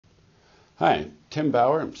Hi, Tim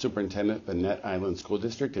Bauer. I'm Superintendent of Annette Island School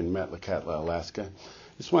District in Metlakatla, Alaska.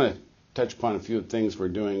 Just want to touch upon a few of the things we're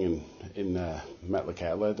doing in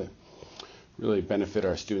Metlakatla to really benefit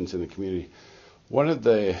our students in the community. One of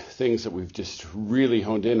the things that we've just really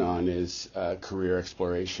honed in on is career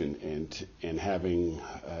exploration and having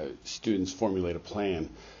students formulate a plan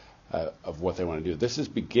of what they want to do. This is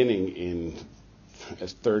beginning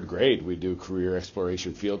as third grade. We do career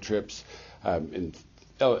exploration field trips. In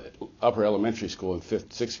upper elementary school in 5th,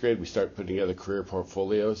 6th grade, we start putting together career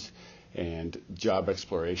portfolios and job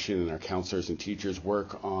exploration, and our counselors and teachers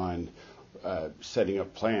work on setting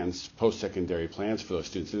up plans, post-secondary plans for those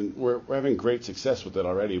students. And we're having great success with it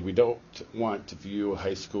already. We don't want to view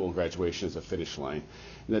high school graduation as a finish line.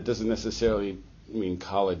 And that doesn't necessarily mean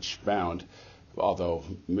college bound, although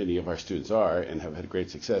many of our students are and have had great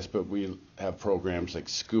success, but we have programs like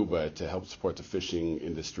scuba to help support the fishing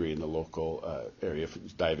industry in the local area,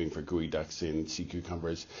 diving for gooey ducks and sea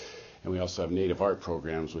cucumbers. And we also have native art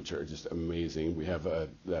programs, which are just amazing. We have a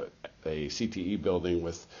CTE building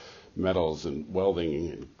with metals and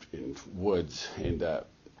welding and woods, and a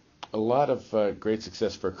lot of great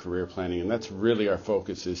success for career planning. And that's really our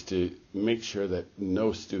focus, is to make sure that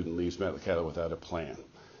no student leaves Metlakatla without a plan.